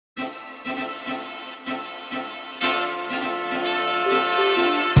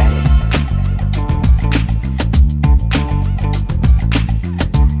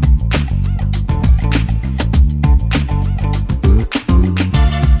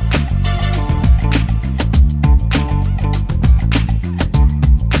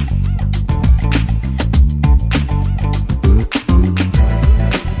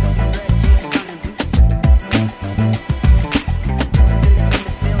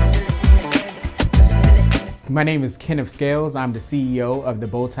My name is Kenneth Scales. I'm the CEO of the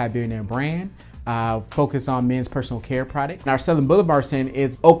Bow Tie Billionaire brand, focused on men's personal care products. Our Southern Boulevard scent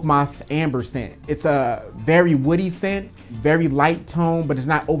is Oak Moss Amber scent. It's a very woody scent, very light tone, but it's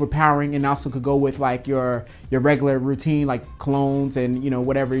not overpowering, and also could go with like your regular routine like colognes and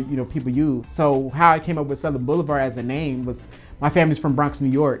whatever people use. So how I came up with Southern Boulevard as a name was my family's from Bronx,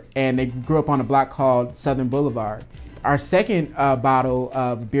 New York, and they grew up on a block called Southern Boulevard. Our second bottle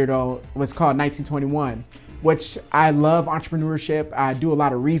of beard oil was called 1921. Which I love entrepreneurship. I do a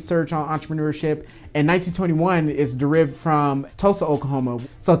lot of research on entrepreneurship. And 1921 is derived from Tulsa, Oklahoma.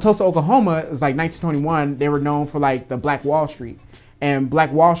 So Tulsa, Oklahoma is like 1921. They were known for like the Black Wall Street. And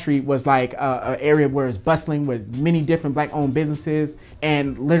Black Wall Street was like an area where it's bustling with many different Black-owned businesses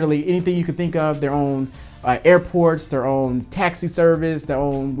and literally anything you could think of, their own airports, their own taxi service, their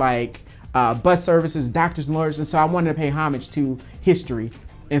own like bus services, doctors and lawyers. And so I wanted to pay homage to history.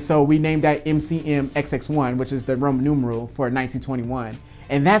 And so we named that MCMXX1, which is the Roman numeral for 1921.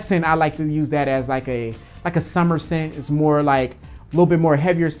 And that scent, I like to use that as like a summer scent. It's more like a little bit more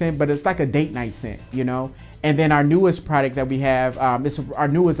heavier scent, but it's like a date night scent, And then our newest product that we have, it's our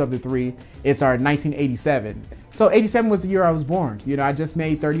newest of the three, it's our 1987. So 87 was the year I was born. I just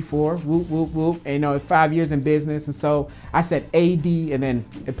made 34, whoop, whoop, whoop. And 5 years in business. And so I said AD and then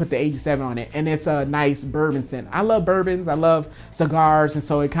it put the 87 on it. And it's a nice bourbon scent. I love bourbons, I love cigars. And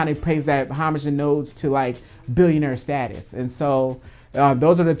so it kind of pays that homage and nods to like billionaire status. And so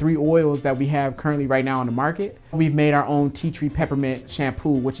those are the three oils that we have currently right now on the market. We've made our own tea tree peppermint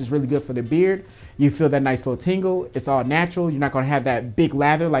shampoo, which is really good for the beard. You feel that nice little tingle. It's all natural. You're not going to have that big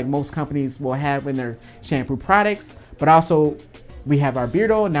lather like most companies will have in their shampoo products. But also, we have our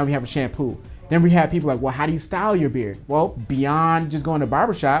beard oil, now we have a shampoo. Then we have people like, well, how do you style your beard? Well, beyond just going to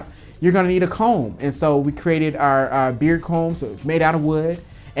barbershop, you're going to need a comb. And so we created our beard comb, so it's made out of wood.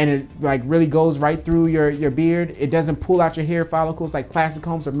 And it like really goes right through your beard. It doesn't pull out your hair follicles like plastic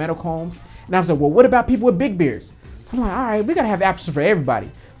combs or metal combs. And I was like, well, what about people with big beards? So I'm like, all right, we gotta have options for everybody.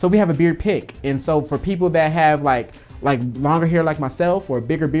 So we have a beard pick. And so for people that have like longer hair like myself or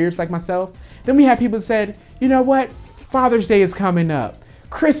bigger beards like myself, then we have people that said, you know what? Father's Day is coming up.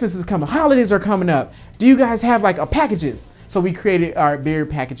 Christmas is coming, holidays are coming up. Do you guys have like packages? So we created our beard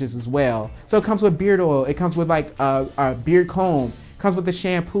packages as well. So it comes with beard oil. It comes with like a beard comb. Comes with the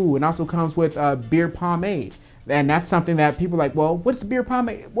shampoo and also comes with beard pomade. And that's something that people are like, well, what's beard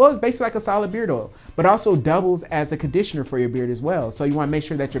pomade? Well, it's basically like a solid beard oil, but also doubles as a conditioner for your beard as well. So you want to make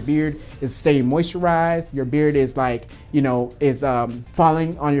sure that your beard is staying moisturized. Your beard is like, is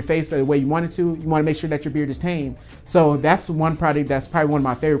falling on your face the way you want it to. You want to make sure that your beard is tame. So that's one product that's probably one of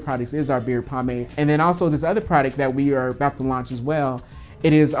my favorite products is our beard pomade. And then also this other product that we are about to launch as well.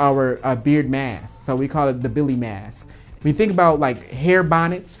 It is our beard mask. So we call it the Billy Mask. When you think about like hair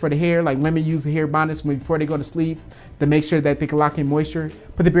bonnets for the hair, like women use hair bonnets before they go to sleep to make sure that they can lock in moisture.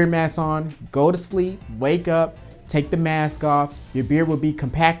 Put the beard mask on, go to sleep, wake up, take the mask off. Your beard will be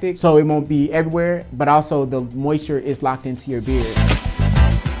compacted, so it won't be everywhere, but also the moisture is locked into your beard.